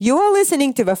You are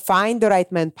listening to the Find the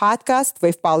Right Man podcast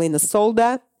with Paulina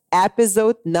Solda,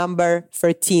 episode number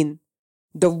 13,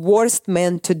 The Worst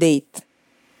Man to Date.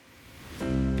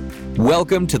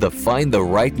 Welcome to the Find the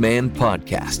Right Man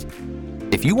podcast.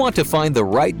 If you want to find the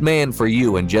right man for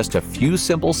you in just a few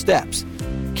simple steps,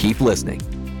 keep listening.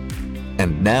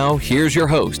 And now, here's your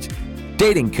host,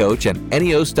 dating coach and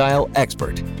NEO style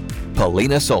expert,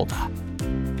 Paulina Solda.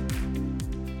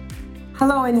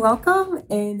 Hello and welcome.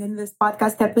 And in this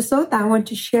podcast episode, I want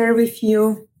to share with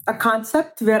you a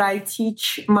concept that I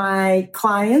teach my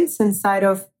clients inside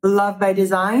of Love by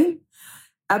Design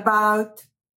about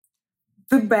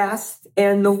the best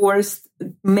and the worst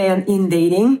men in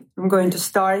dating. I'm going to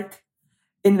start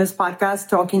in this podcast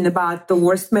talking about the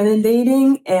worst men in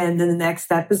dating. And in the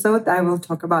next episode, I will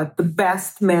talk about the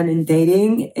best men in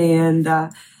dating.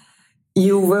 And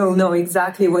you will know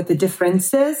exactly what the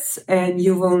difference is, and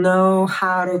you will know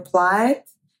how to apply it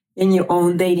in your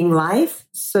own dating life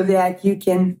so that you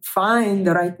can find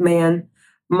the right man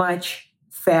much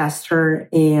faster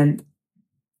and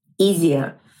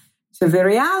easier. So the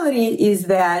reality is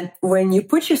that when you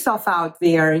put yourself out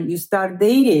there and you start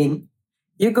dating,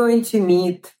 you're going to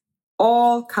meet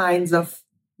all kinds of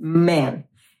men.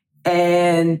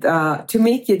 And to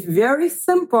make it very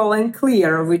simple and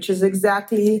clear, which is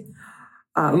exactly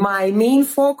my main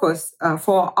focus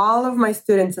for all of my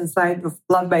students inside of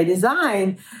Love by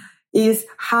Design, is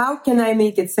how can I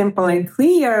make it simple and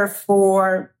clear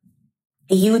for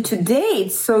you to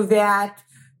date so that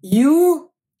you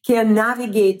can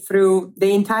navigate through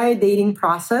the entire dating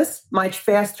process much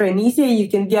faster and easier. You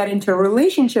can get into a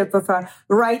relationship with a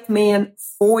right man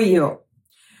for you.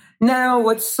 Now,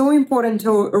 what's so important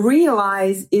to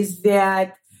realize is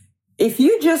that if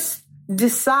you just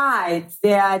decide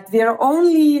that there are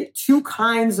only two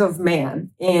kinds of men,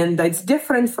 and it's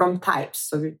different from types.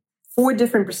 So 4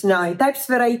 different personality types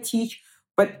that I teach.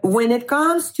 But when it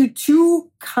comes to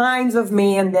 2 kinds of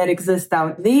men that exist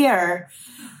out there,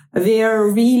 they're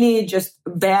really just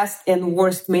best and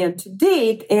worst men to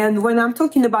date. And when I'm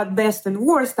talking about best and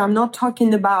worst, I'm not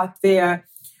talking about their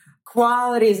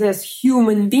qualities as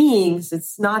human beings.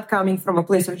 It's not coming from a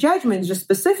place of judgment, just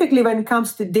specifically when it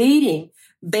comes to dating,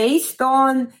 based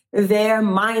on their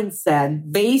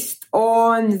mindset, based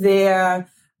on their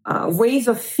ways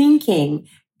of thinking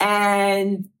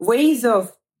and ways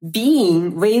of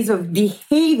being, ways of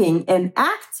behaving and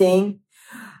acting,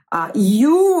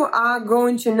 you are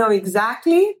going to know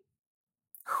exactly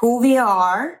who we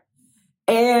are.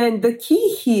 And the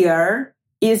key here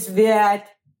is that,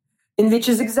 and which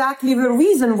is exactly the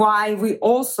reason why we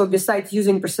also, besides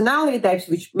using personality types,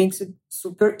 which makes it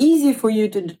super easy for you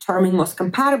to determine most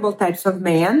compatible types of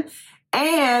men,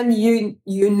 and you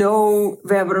know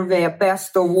whether they are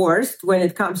best or worst when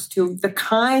it comes to the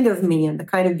kind of men, the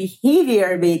kind of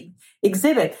behavior they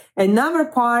exhibit. Another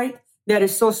part that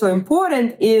is so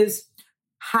important is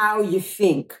how you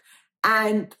think.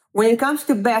 And when it comes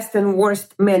to best and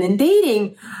worst men in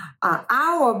dating,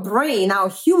 our brain, our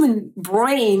human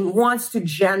brain wants to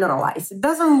generalize. It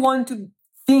doesn't want to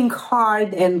think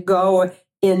hard and go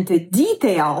into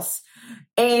details.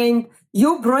 And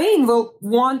your brain will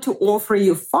want to offer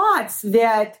you thoughts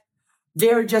that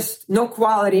they're just no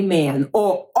quality men,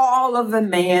 or all of the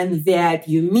men that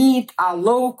you meet are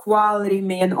low quality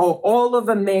men, or all of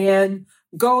the men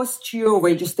ghost you, or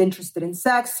we're just interested in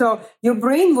sex. So your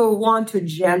brain will want to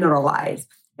generalize.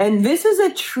 And this is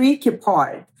a tricky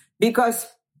part because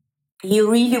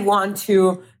you really want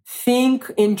to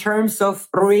think in terms of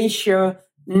ratio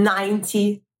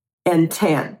 90 and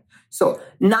 10. So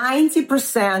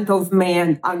 90% of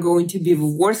men are going to be the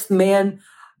worst men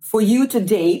for you to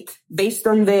date based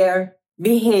on their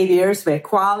behaviors, their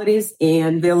qualities,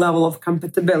 and their level of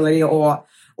compatibility or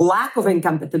lack of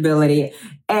incompatibility.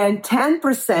 And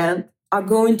 10% are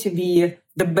going to be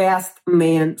the best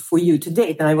man for you to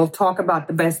date. And I will talk about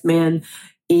the best man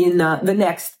in the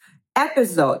next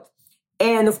episode.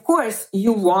 And of course,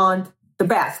 you want the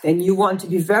best, and you want to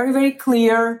be very, very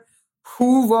clear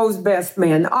who those best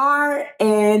men are.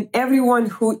 And everyone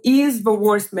who is the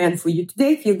worst man for you to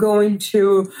date, you're going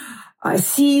to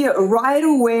see right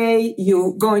away.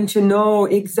 You're going to know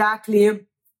exactly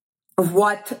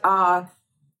what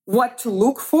to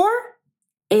look for.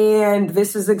 And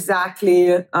this is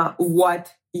exactly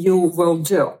what you will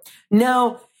do.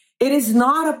 Now, it is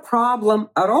not a problem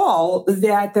at all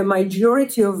that the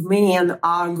majority of men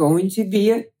are going to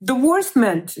be the worst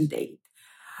men to date.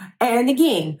 And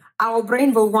again, our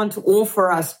brain will want to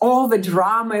offer us all the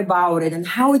drama about it and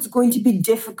how it's going to be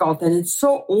difficult and it's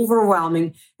so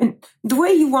overwhelming. And the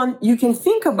way you can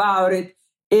think about it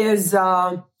is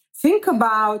think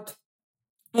about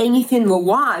anything we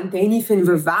want, anything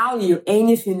we value,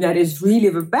 anything that is really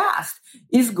the best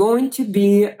is going to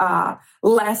be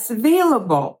less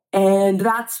available. And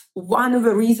that's one of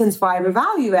the reasons why we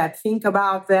value that. Think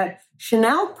about that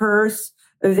Chanel purse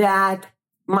that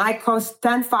might cost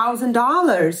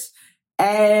 $10,000.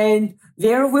 And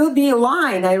there will be a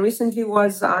line. I recently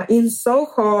was in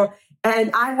Soho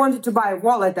and I wanted to buy a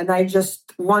wallet and I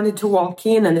just wanted to walk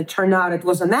in and it turned out it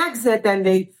was an exit and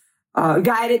they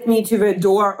guided me to the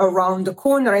door around the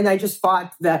corner. And I just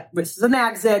thought that this is an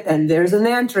exit and there's an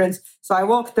entrance. So I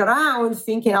walked around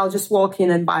thinking I'll just walk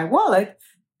in and buy a wallet.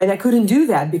 And I couldn't do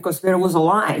that because there was a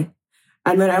line.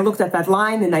 And when I looked at that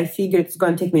line and I figured it's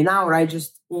going to take me an hour, I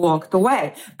just walked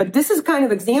away. But this is kind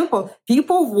of example.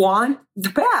 People want the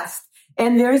best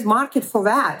and there is market for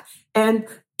that. And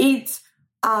it's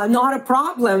not a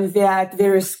problem that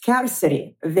there is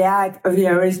scarcity, that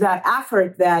there is that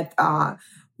effort that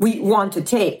we want to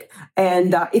take.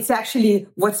 And it's actually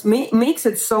what makes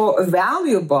it so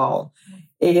valuable.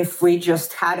 If we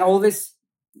just had all this,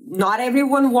 not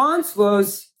everyone wants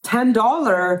those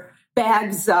 $10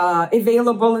 bags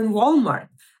available in Walmart,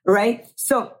 right?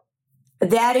 So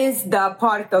that is the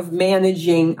part of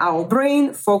managing our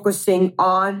brain, focusing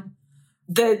on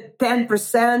the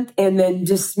 10% and then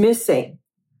dismissing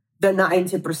the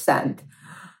 90%.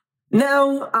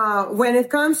 Now, when it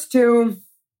comes to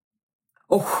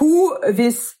who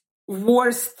these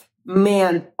worst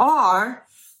men are,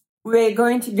 we're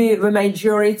going to be the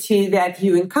majority that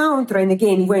you encounter. And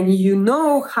again, when you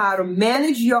know how to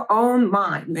manage your own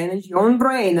mind, manage your own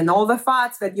brain and all the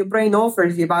thoughts that your brain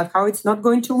offers you about how it's not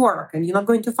going to work and you're not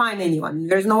going to find anyone,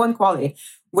 there's no one quality.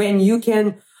 When you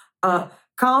can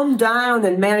calm down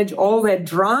and manage all that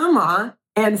drama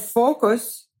and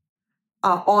focus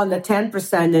on the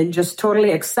 10% and just totally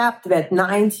accept that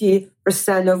 90%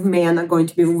 of men are going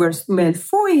to be worse men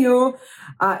for you,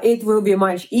 it will be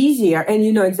much easier. And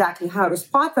you know exactly how to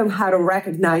spot them, how to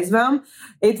recognize them.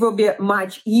 It will be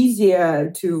much easier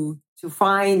to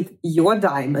find your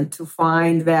diamond, to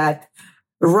find that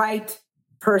right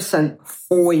person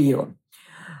for you.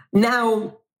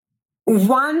 Now,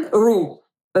 one rule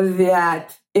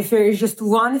that if there is just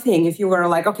one thing, if you were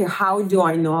like, okay, how do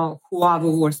I know who are the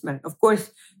worst men? Of course,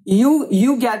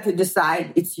 you get to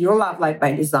decide. It's your love life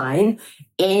by design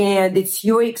and it's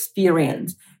your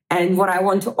experience. And what I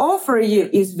want to offer you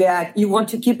is that you want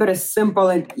to keep it as simple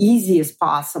and easy as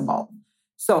possible.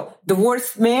 So the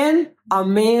worst men are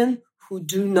men who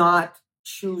do not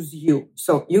choose you.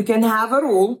 So you can have a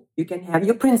rule, you can have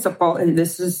your principle, and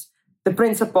this is the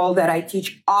principle that I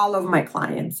teach all of my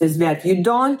clients is that you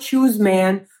don't choose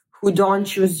men who don't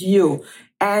choose you.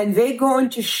 And they're going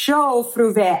to show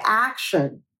through their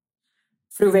action,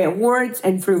 through their words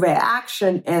and through their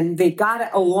action. And they got to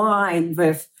align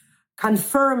with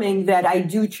confirming that I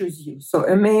do choose you. So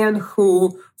a man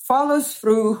who follows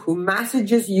through, who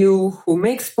messages you, who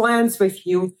makes plans with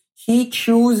you, he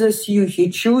chooses you.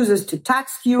 He chooses to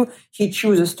text you. He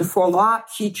chooses to follow up.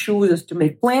 He chooses to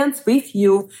make plans with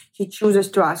you. He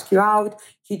chooses to ask you out.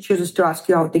 He chooses to ask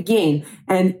you out again.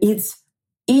 And it's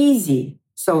easy.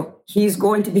 So he's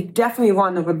going to be definitely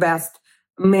one of the best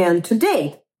men to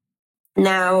date.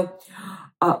 Now,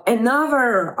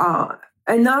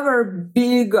 another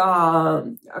big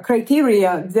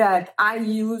criteria that I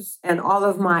use and all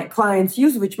of my clients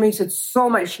use, which makes it so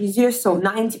much easier. So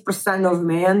 90% of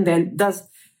men then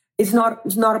it's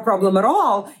not a problem at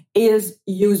all, is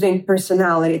using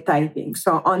personality typing.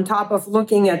 So on top of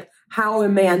looking at how a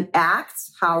man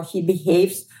acts, how he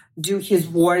behaves, do his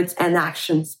words and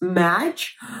actions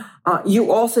match,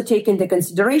 you also take into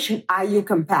consideration, are you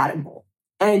compatible?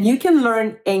 And you can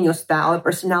learn in your style, a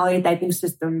personality typing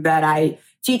system that I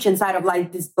teach inside of Life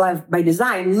by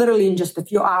Design, literally in just a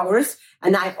few hours.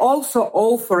 And I also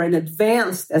offer an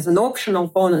advanced, as an optional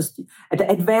bonus, at the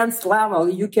advanced level,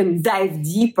 you can dive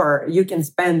deeper. You can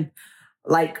spend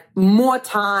like more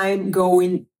time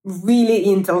going really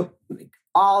into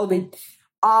all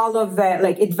of the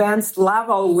like advanced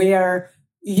level where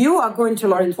you are going to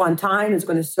learn it one time. It's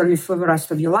going to serve you for the rest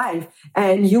of your life.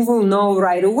 And you will know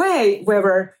right away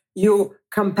whether you're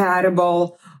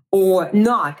compatible or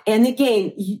not. And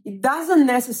again, it doesn't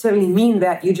necessarily mean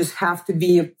that you just have to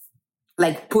be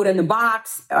like put in a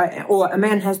box or a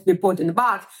man has to be put in a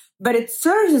box, but it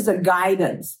serves as a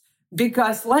guidance.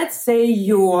 Because let's say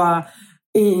you are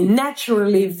a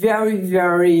naturally very,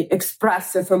 very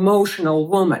expressive, emotional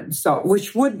woman, so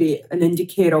which would be an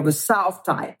indicator of a South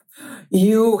type.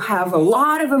 You have a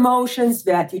lot of emotions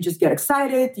that you just get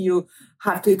excited. You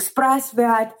have to express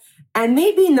that. And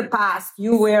maybe in the past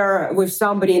you were with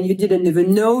somebody and you didn't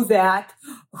even know that,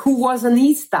 who was an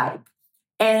East type.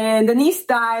 And the East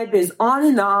type is on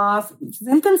and off, he's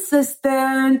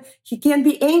inconsistent, he can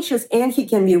be anxious and he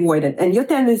can be avoidant. And your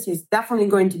tendency is definitely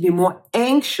going to be more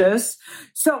anxious.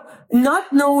 So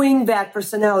not knowing that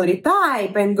personality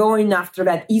type and going after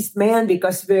that East man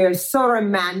because they're so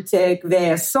romantic,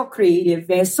 they're so creative,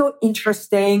 they're so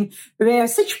interesting, they're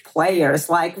such players,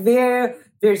 like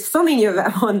there's so many of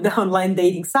them on the online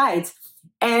dating sites.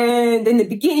 And in the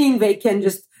beginning, they can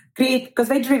just create, because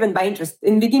they're driven by interest.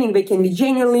 In the beginning, they can be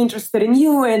genuinely interested in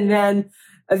you, and then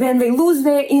they lose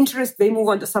their interest, they move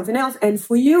on to something else. And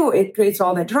for you, it creates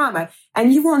all that drama,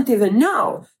 and you won't even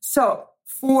know. So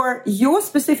for your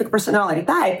specific personality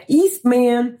type, East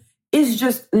man is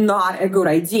just not a good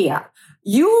idea.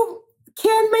 You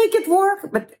can make it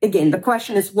work, but again, the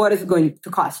question is, what is it going to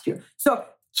cost you? So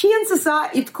chances are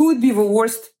it could be the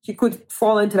worst. He could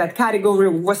fall into that category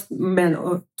of worst man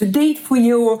to date for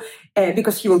you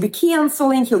because he will be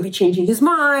canceling, he'll be changing his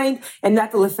mind, and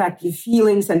that will affect your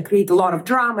feelings and create a lot of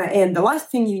drama. And the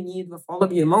last thing you need with all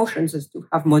of your emotions is to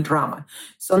have more drama.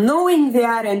 So knowing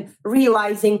that and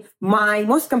realizing my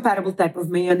most compatible type of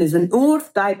man is an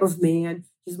Earth type of man.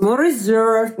 He's more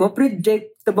reserved, more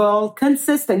predictable,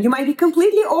 consistent. You might be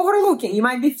completely overlooking. You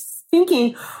might be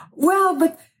thinking, well,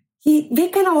 but they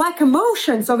kind of lack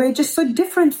emotion, so they're just so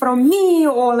different from me,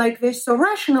 or like they're so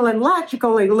rational and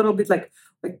logical, like a little bit like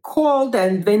cold,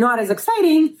 and they're not as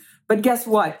exciting. But guess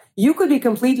what? You could be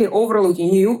completely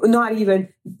overlooking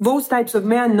those types of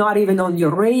men, not even on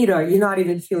your radar. You're not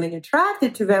even feeling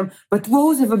attracted to them, but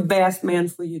those are the best men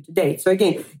for you to date. So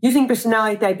again, using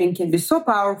personality typing can be so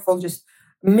powerful, just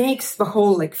makes the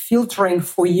whole like filtering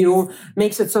for you,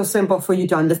 makes it so simple for you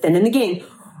to understand. And again,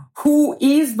 who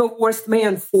is the worst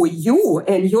man for you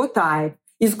and your type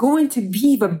is going to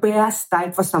be the best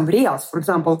type for somebody else. For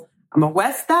example, I'm a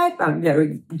West type. I'm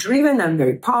very driven. I'm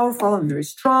very powerful. I'm very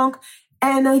strong.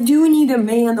 And I do need a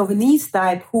man of an East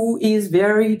type who is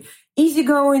very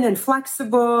easygoing and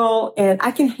flexible. And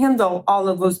I can handle all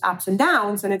of those ups and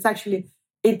downs. And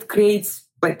it creates,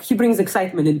 like, he brings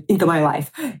excitement into my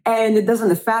life. And it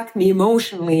doesn't affect me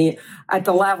emotionally at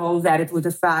the level that it would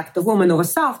affect a woman of a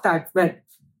South type, but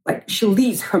like she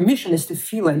leaves, her mission is to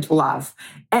feel and to love.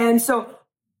 And so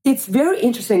it's very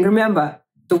interesting. Remember,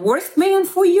 the worst man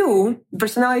for you,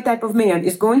 personality type of man,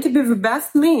 is going to be the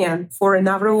best man for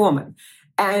another woman.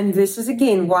 And this is,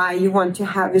 again, why you want to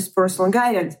have this personal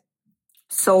guidance.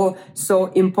 So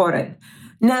important.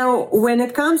 Now, when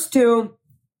it comes to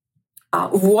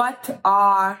what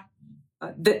are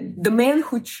the men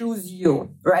who choose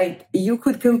you, right? You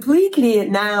could completely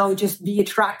now just be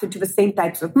attracted to the same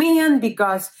types of men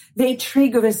because they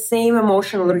trigger the same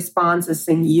emotional responses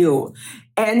in you.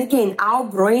 And again, our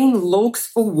brain looks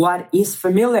for what is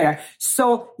familiar.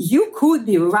 So you could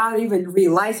be, without even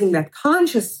realizing that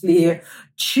consciously,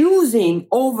 choosing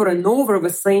over and over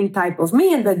the same type of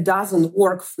man that doesn't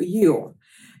work for you.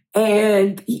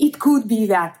 And it could be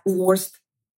that worst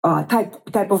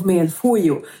type of man for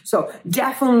you. So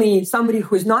definitely somebody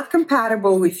who is not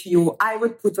compatible with you, I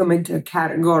would put them into a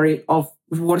category of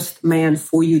worst man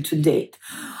for you to date.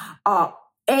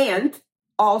 And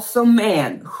also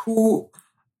men who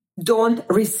don't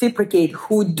reciprocate,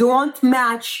 who don't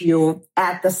match you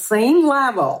at the same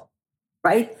level,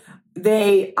 right?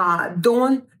 They're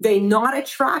not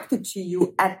attracted to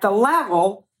you at the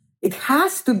level. It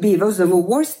has to be, those are the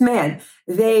worst men.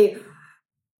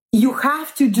 You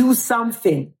have to do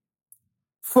something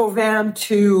for them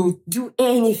to do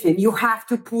anything. You have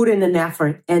to put in an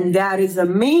effort. And that is a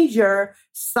major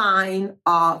sign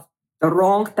of the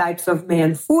wrong types of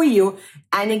men for you.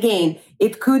 And again,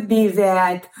 it could be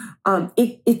that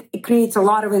it creates a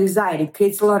lot of anxiety, it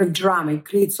creates a lot of drama, it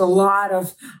creates a lot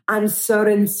of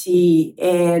uncertainty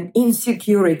and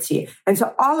insecurity. And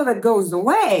so all of it goes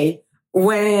away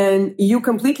when you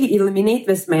completely eliminate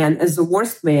this man as the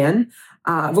worst man.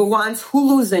 The ones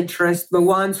who lose interest, the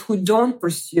ones who don't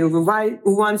pursue, the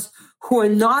ones who are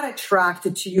not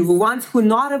attracted to you, the ones who are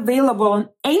not available on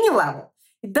any level.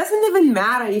 It doesn't even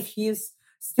matter if he's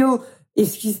still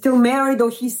married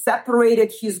or he's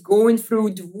separated, he's going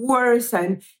through divorce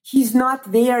and he's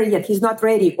not there yet, he's not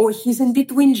ready, or he's in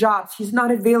between jobs, he's not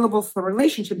available for a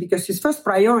relationship because his first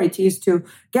priority is to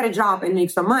get a job and make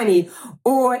some money.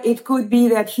 Or it could be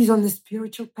that he's on the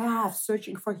spiritual path,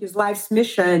 searching for his life's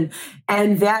mission,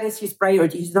 and that is his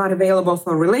priority. He's not available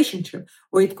for a relationship.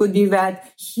 Or it could be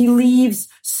that he lives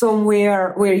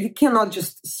somewhere where you cannot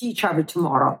just see each other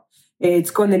tomorrow.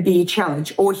 It's going to be a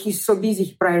challenge. Or he's so busy,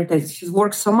 he prioritizes his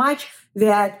work so much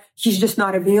that he's just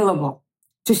not available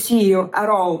to see you at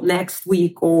all next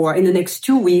week or in the next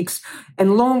 2 weeks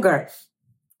and longer.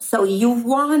 So you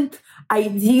want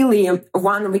ideally,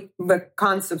 one of the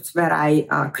concepts that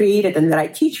I created and that I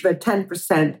teach, the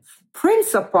 10%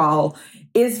 principle,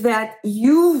 is that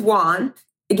you want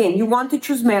to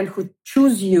choose men who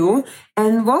choose you,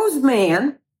 and those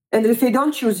men, and if they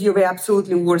don't choose you, they're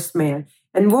absolutely worst men.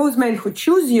 And those men who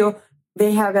choose you,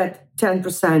 they have that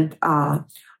 10%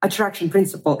 attraction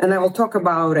principle. And I will talk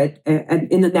about it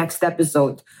in the next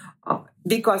episode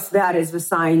because that is the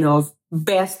sign of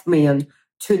best man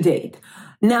to date.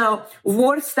 Now,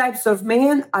 worst types of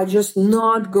men are just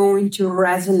not going to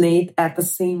resonate at the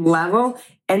same level.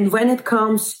 And when it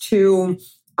comes to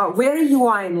where you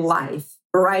are in life,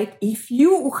 right? If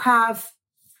you have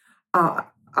a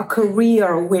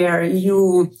career where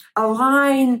you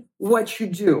align what you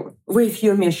do with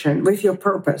your mission, with your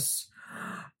purpose,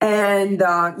 and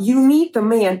you meet a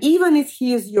man, even if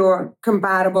he is your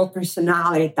compatible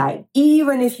personality type,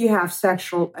 even if you have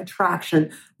sexual attraction,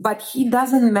 but he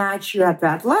doesn't match you at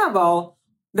that level,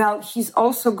 well, he's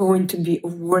also going to be a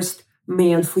worst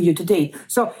man for you to date.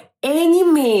 So any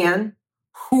man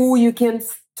who you can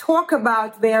talk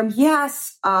about them,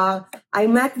 yes, I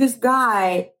met this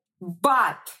guy,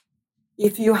 but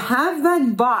if you have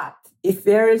that but, if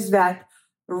there is that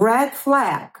red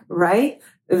flag, right,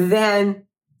 then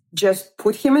just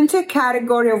put him into a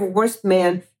category of worst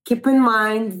man. Keep in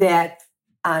mind that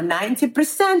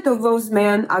 90% of those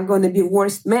men are going to be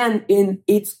worst men, and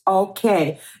it's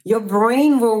okay. Your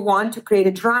brain will want to create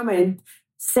a drama and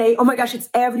say, oh my gosh, it's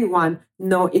everyone.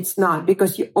 No, it's not,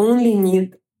 because you only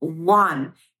need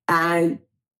one. And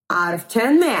out of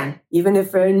 10 men, even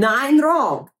if there are 9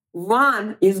 wrong,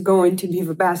 one is going to be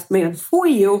the best man for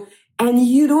you. And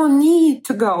you don't need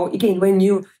to go, again, when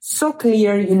you're so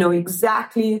clear, you know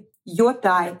exactly your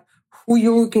type, who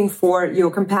you're looking for, your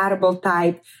compatible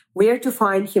type, where to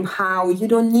find him, how. You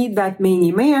don't need that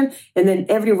many men. And then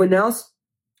everyone else,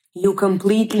 you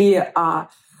completely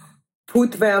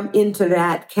put them into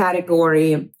that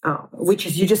category, which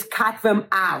is you just cut them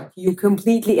out. You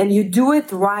completely, and you do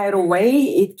it right away.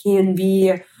 It can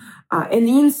be an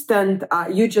instant.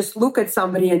 You just look at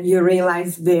somebody and you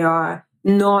realize they are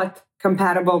not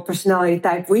compatible personality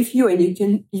type with you,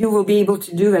 and you will be able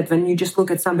to do that when you just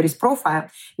look at somebody's profile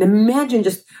and imagine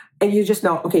and you just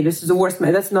know, okay, this is the worst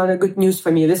man. That's not a good news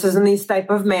for me. This isn't this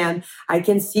type of man. I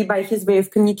can see by his way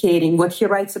of communicating, what he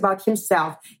writes about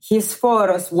himself, his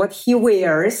photos, what he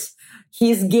wears,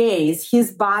 his gaze,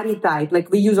 his body type. Like,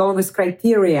 we use all of his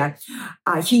criteria.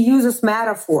 He uses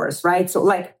metaphors, right? So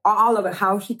like all of it,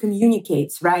 how he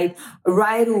communicates, right?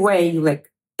 Right away, you like,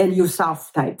 and you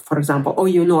South type, for example, or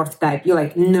you North type, you're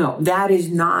like, no, that is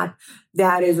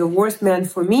a worst man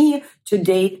for me to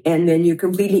date. And then you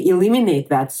completely eliminate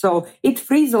that. So it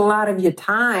frees a lot of your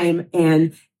time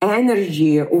and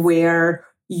energy where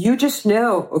you just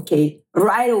know, okay,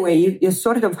 right away, you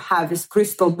sort of have this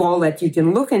crystal ball that you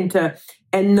can look into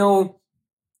and know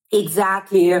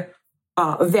exactly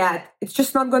that it's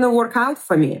just not going to work out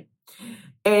for me.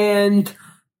 And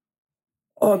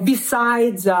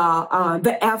besides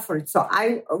the effort. So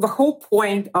the whole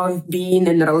point of being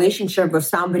in a relationship with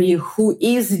somebody who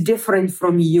is different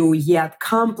from you, yet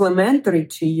complementary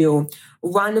to you,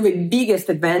 one of the biggest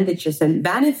advantages and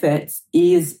benefits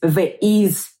is the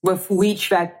ease with which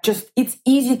that just, it's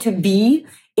easy to be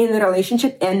in a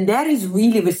relationship. And that is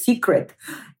really the secret.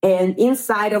 And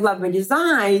inside of Love by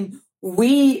Design,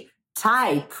 we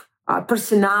type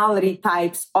personality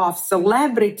types of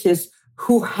celebrities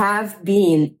who have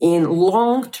been in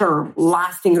long-term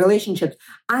lasting relationships.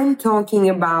 I'm talking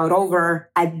about over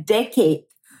a decade.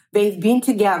 They've been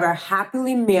together,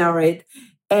 happily married,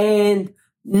 and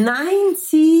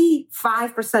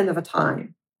 95% of the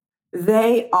time,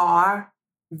 they are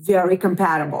very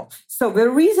compatible. So the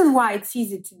reason why it's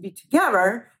easy to be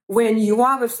together when you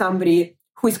are with somebody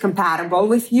who is compatible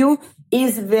with you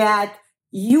is that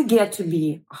you get to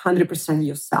be 100%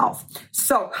 yourself.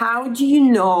 So how do you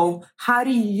know, how do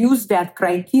you use that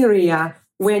criteria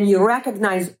when you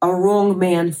recognize a wrong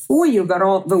man for you,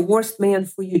 the worst man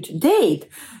for you to date,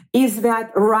 is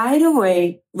that right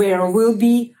away there will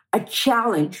be a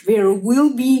challenge, there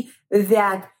will be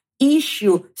that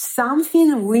issue,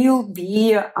 something will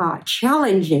be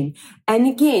challenging. And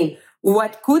again,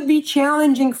 what could be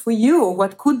challenging for you,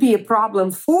 what could be a problem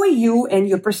for you and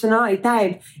your personality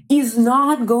type is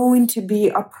not going to be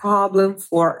a problem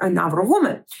for another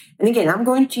woman. And again, I'm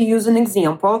going to use an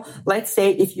example. Let's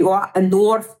say if you are a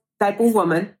North type of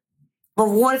woman, the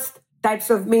worst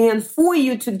types of men for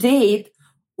you to date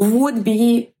would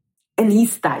be an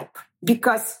East type,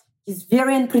 because he's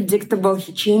very unpredictable.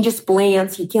 He changes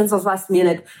plans. He cancels last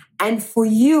minute. And for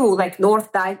you, like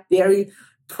North type, very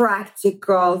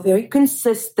practical, very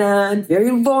consistent,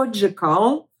 very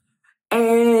logical.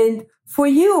 And for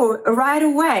you, right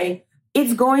away,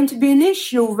 it's going to be an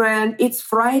issue when it's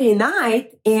Friday night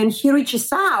and he reaches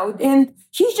out and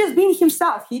he's just being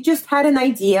himself. He just had an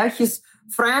idea. His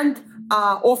friend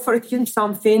offered him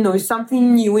something or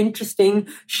something new, interesting,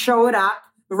 showed up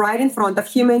right in front of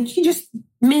him, and he just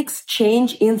makes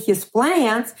change in his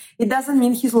plans. It doesn't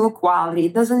mean he's low quality.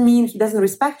 It doesn't mean he doesn't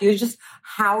respect you. It's just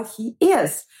how he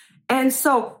is. And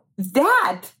so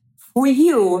that for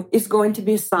you is going to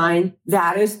be a sign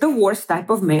that is the worst type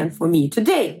of man for me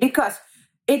today, because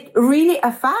it really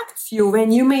affects you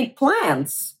when you make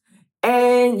plans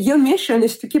and your mission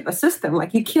is to keep a system.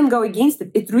 Like, you can't go against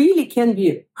it. It really can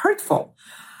be hurtful.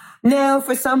 Now,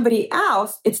 for somebody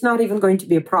else, it's not even going to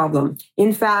be a problem.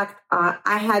 In fact,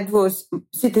 I had those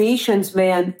situations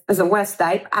when, as a West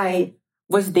type, I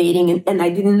was dating and I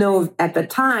didn't know at the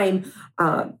time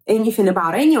anything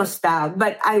about any style,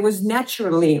 but I was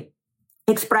naturally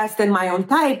expressed in my own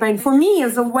type. And for me,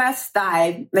 as a West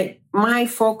type, like, my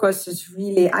focus is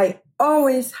really, I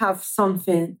always have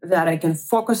something that I can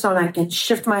focus on. I can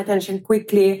shift my attention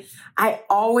quickly. I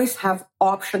always have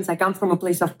options. I come from a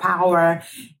place of power.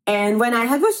 And when I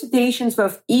had those situations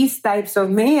with East types of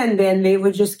men, then they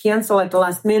would just cancel at the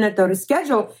last minute or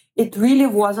reschedule. It really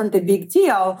wasn't a big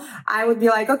deal. I would be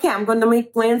like, okay, I'm going to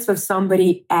make plans with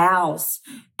somebody else.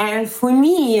 And for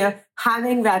me,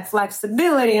 having that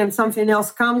flexibility and something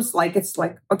else comes, like, it's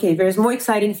like, okay, there's more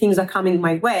exciting things are coming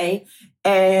my way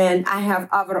and I have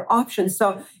other options.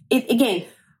 So it, again,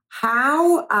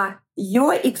 how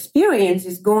your experience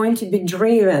is going to be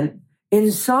driven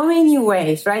in so many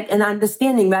ways, right? And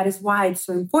understanding that is why it's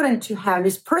so important to have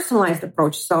this personalized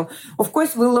approach. So, of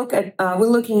course, we're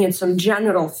looking at some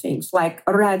general things like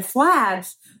red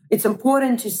flags. It's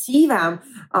important to see them.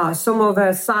 Some of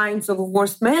the signs of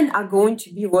worst men are going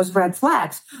to be those red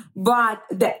flags. But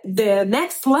the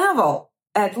next level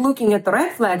at looking at the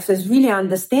red flags is really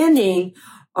understanding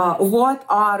what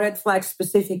are red flags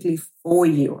specifically for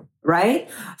you, right?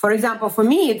 For example, for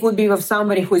me, it would be with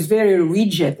somebody who is very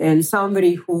rigid and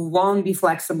somebody who won't be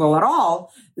flexible at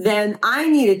all. Then I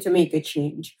needed to make a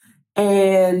change.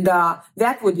 And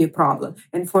that would be a problem.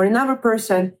 And for another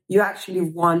person, you actually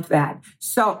want that.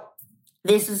 So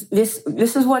this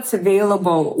is what's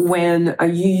available when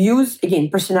you use, again,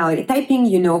 personality typing.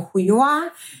 You know who you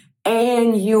are,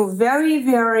 and you're very,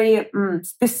 very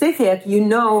specific. You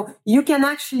know, you can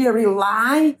actually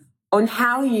rely on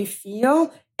how you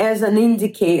feel as an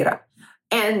indicator.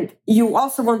 And you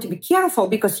also want to be careful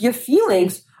because your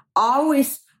feelings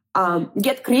always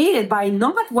get created by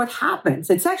not what happens.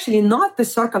 It's actually not the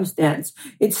circumstance.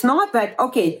 It's not that,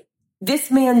 okay, this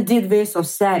man did this or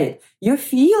said it. Your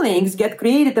feelings get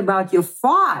created about your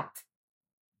thought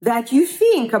that you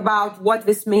think about what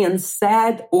this man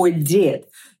said or did.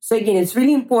 So again, it's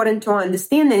really important to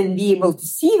understand and be able to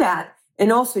see that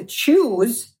and also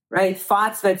choose, right,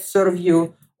 thoughts that serve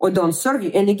you or don't serve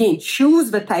you. And again,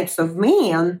 choose the types of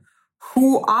men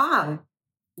who are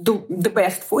the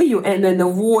best for you, and then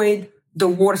avoid the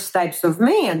worst types of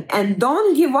men. And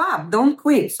don't give up, don't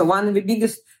quit. So one of the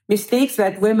biggest mistakes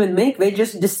that women make, they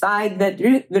just decide that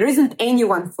there isn't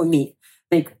anyone for me.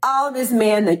 Like, all these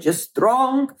men are just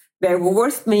wrong, they're the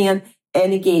worst men.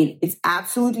 And again, it's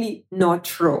absolutely not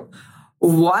true.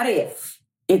 What if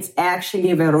it's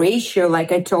actually the ratio,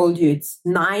 like I told you, it's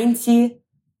 90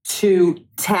 to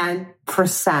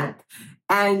 10%.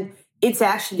 And it's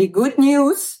actually good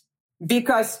news,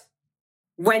 because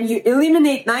when you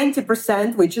eliminate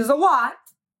 90%, which is a lot,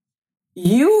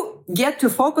 you get to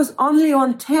focus only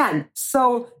on 10.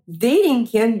 So dating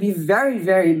can be very,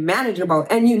 very manageable.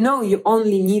 And you know you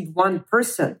only need one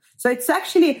person. So it's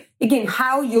actually, again,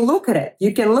 how you look at it.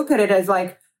 You can look at it as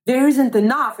like, there isn't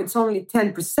enough. It's only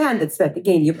 10%. It's that,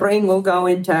 again, your brain will go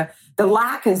into the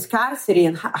lack and scarcity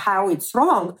and how it's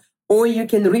wrong. Or you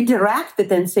can redirect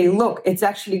it and say, look, it's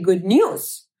actually good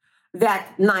news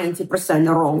that 90%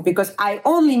 are wrong, because I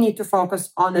only need to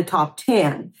focus on the top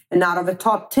 10. And out of the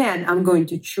top 10, I'm going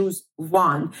to choose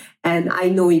one. And I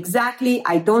know exactly,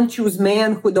 I don't choose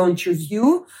men who don't choose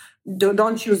you,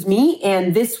 don't choose me.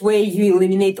 And this way you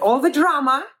eliminate all the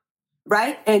drama,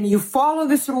 right? And you follow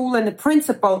this rule and the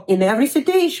principle in every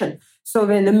situation. So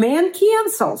when the man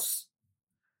cancels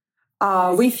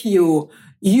with you,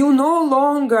 you no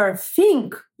longer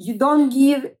think, you don't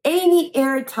give any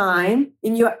airtime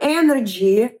in your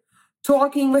energy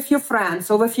talking with your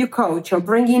friends or with your coach or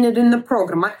bringing it in the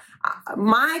program.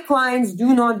 My clients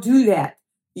do not do that.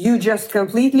 You just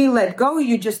completely let go.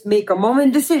 You just make a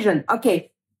moment decision.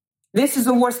 Okay, this is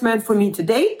the worst man for me to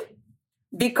date.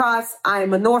 because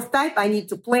I'm a North type, I need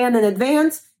to plan in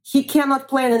advance. He cannot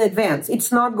plan in advance.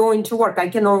 It's not going to work. I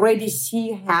can already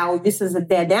see how this is a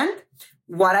dead end.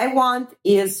 What I want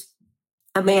is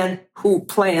a man who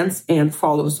plans and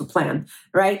follows the plan,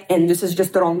 right? And this is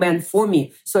just the wrong man for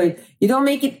me. So you don't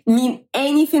make it mean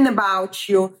anything about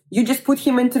you. You just put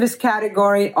him into this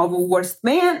category of a worst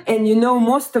man, and you know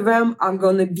most of them are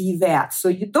going to be that. So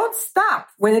you don't stop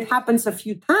when it happens a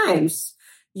few times.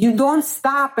 You don't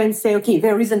stop and say, okay,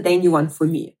 there isn't anyone for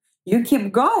me. You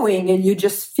keep going and you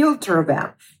just filter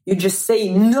them. You just say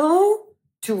no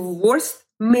to worst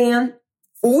man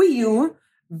for you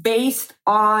based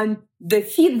on the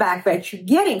feedback that you're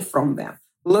getting from them,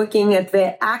 looking at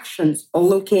their actions, or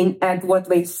looking at what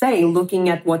they say, looking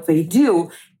at what they do,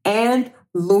 and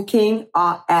looking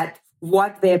at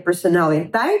what their personality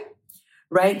type,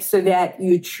 right? So that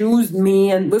you choose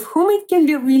men with whom it can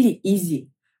be really easy,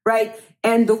 right?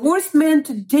 And the worst man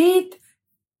to date,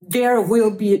 there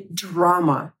will be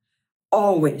drama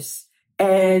always.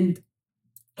 And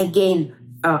again,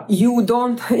 you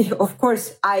don't, of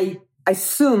course, I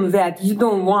assume that you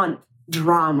don't want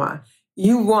drama.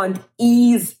 You want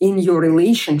ease in your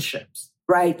relationships,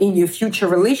 right? In your future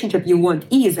relationship, you want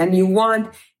ease, and you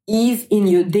want ease in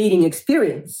your dating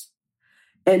experience.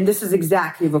 And this is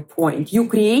exactly the point. You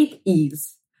create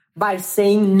ease by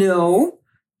saying no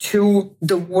to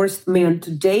the worst man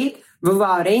to date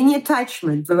without any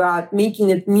attachment, without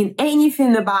making it mean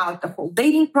anything about the whole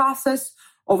dating process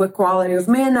or the quality of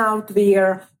men out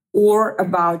there or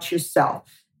about yourself.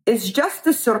 It's just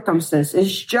the circumstance.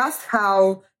 It's just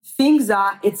how things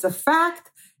are. It's a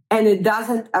fact, and it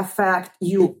doesn't affect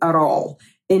you at all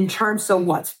in terms of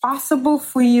what's possible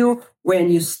for you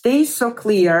when you stay so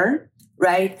clear,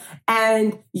 right?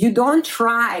 And you don't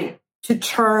try to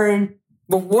turn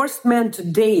the worst man to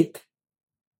date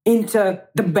into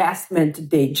the best man to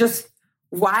date. Just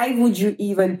why would you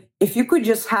even, if you could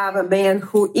just have a man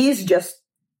who is just,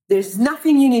 there's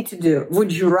nothing you need to do,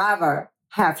 would you rather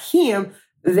have him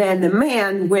than a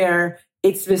man where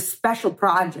it's this special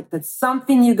project? That's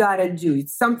something you got to do.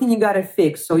 It's something you got to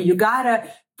fix. So you got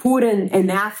to put in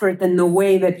an effort in the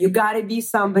way that you got to be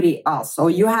somebody else. So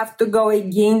you have to go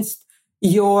against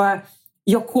your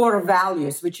core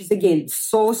values, which is, again,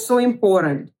 so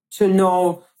important to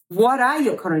know what are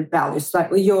your current values.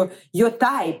 Like your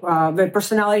type, the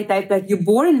personality type that you're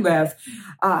born with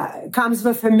comes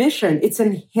with a mission. It's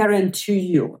inherent to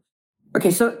you.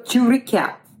 Okay, so to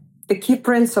recap, the key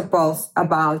principles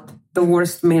about the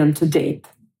worst man to date.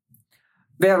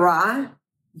 There are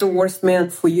the worst men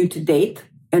for you to date,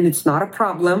 and it's not a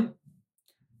problem.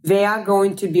 They are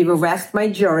going to be the vast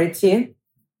majority.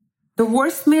 The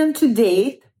worst men to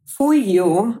date for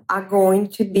you are going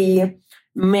to be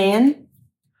men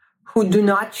who do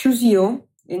not choose you.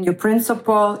 And your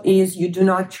principle is you do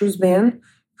not choose men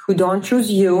who don't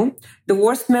choose you. The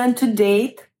worst men to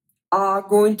date are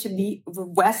going to be the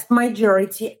vast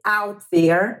majority out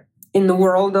there in the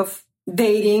world of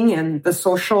dating and the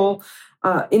social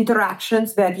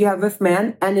interactions that you have with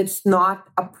men, and it's not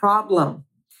a problem.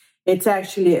 It's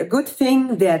actually a good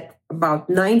thing that about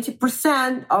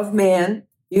 90% of men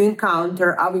you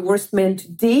encounter are the worst men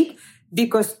to date,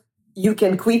 because you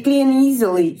can quickly and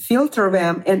easily filter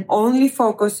them and only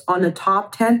focus on the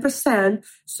top 10%,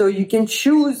 so you can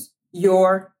choose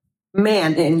your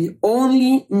man, and you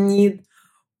only need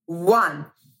one.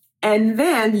 And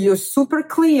then you're super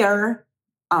clear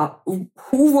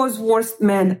who those worst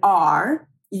men are.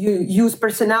 You use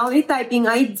personality typing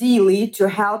ideally to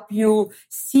help you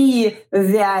see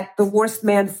that the worst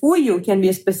man for you can be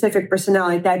a specific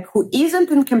personality type who isn't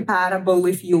incompatible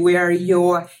with you, where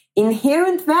your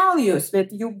inherent values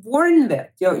that you're born with,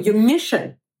 your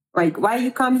mission, like why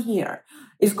you come here,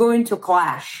 is going to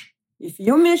clash. If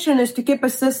your mission is to keep a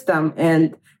system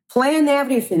and plan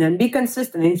everything and be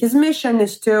consistent, and his mission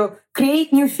is to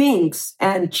create new things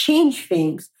and change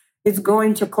things, it's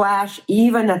going to clash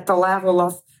even at the level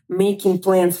of making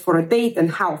plans for a date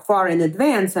and how far in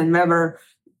advance and whether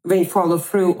they follow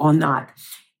through or not.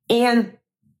 And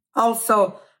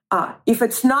also, if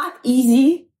it's not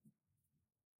easy,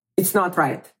 it's not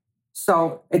right.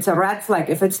 So it's a red flag.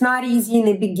 If it's not easy in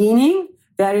the beginning,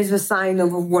 that is a sign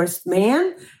of a worst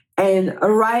man. And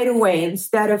right away,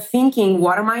 instead of thinking,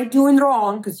 what am I doing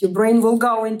wrong? Because your brain will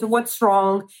go into what's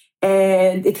wrong.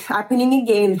 And it's happening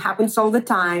again. It happens all the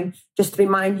time. Just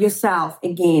remind yourself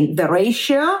again, the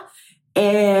ratio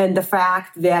and the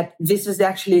fact that this is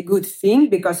actually a good thing,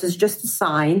 because it's just a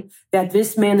sign that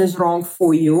this man is wrong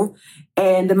for you.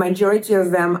 And the majority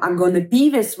of them are going to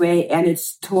be this way, and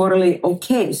it's totally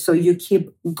okay. So you keep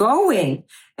going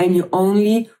and you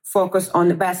only focus on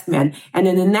the best man. And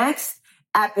in the next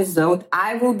episode,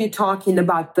 I will be talking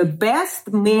about the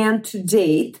best men to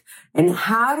date and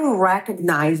how to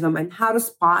recognize them and how to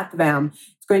spot them.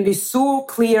 It's going to be so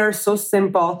clear, so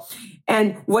simple.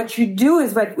 And what you do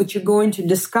is what you're going to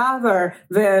discover,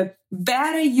 the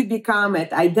better you become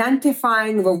at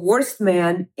identifying the worst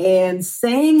man and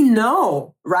saying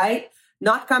no, right?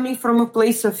 Not coming from a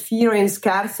place of fear and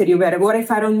scarcity, where what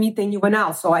if I don't meet anyone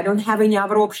else? So I don't have any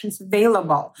other options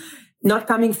available. Not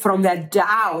coming from that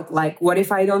doubt, like, what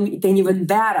if I don't meet anyone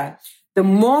better? The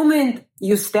moment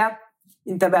you step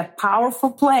into that powerful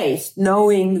place,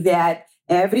 knowing that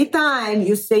every time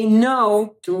you say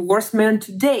no to a worst man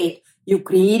to date, you're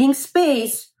creating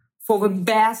space for the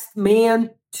best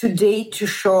man to date to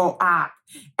show up.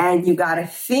 And you got to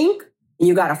think,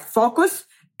 you got to focus,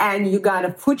 and you got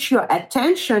to put your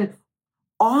attention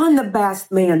on the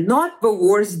best man, not the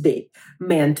worst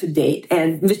man to date.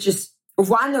 And which is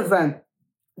one of the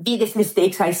biggest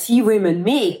mistakes I see women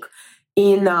make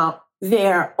in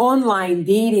their online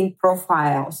dating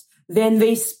profiles. Then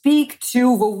they speak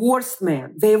to the worst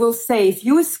man. They will say, if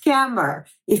you're a scammer,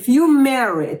 if you're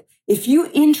married, if you're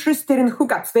interested in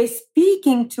hookups, they're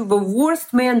speaking to the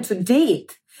worst man to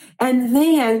date. And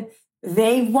then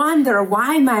they wonder,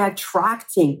 why am I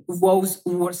attracting those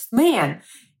worst men?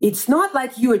 It's not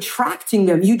like you're attracting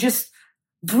them. You just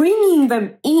bringing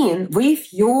them in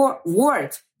with your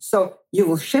words. So you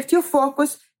will shift your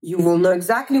focus. You will know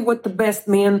exactly what the best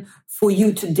man for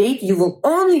you to date. You will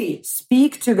only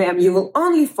speak to them. You will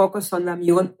only focus on them.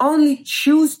 You will only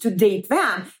choose to date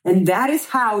them. And that is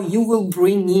how you will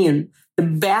bring in the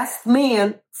best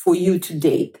man for you to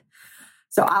date.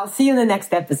 So I'll see you in the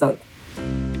next episode.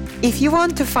 If you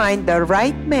want to find the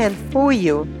right man for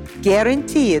you,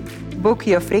 guaranteed, book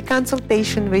your free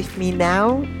consultation with me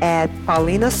now at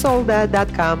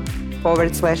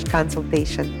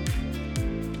paulinasolda.com/consultation.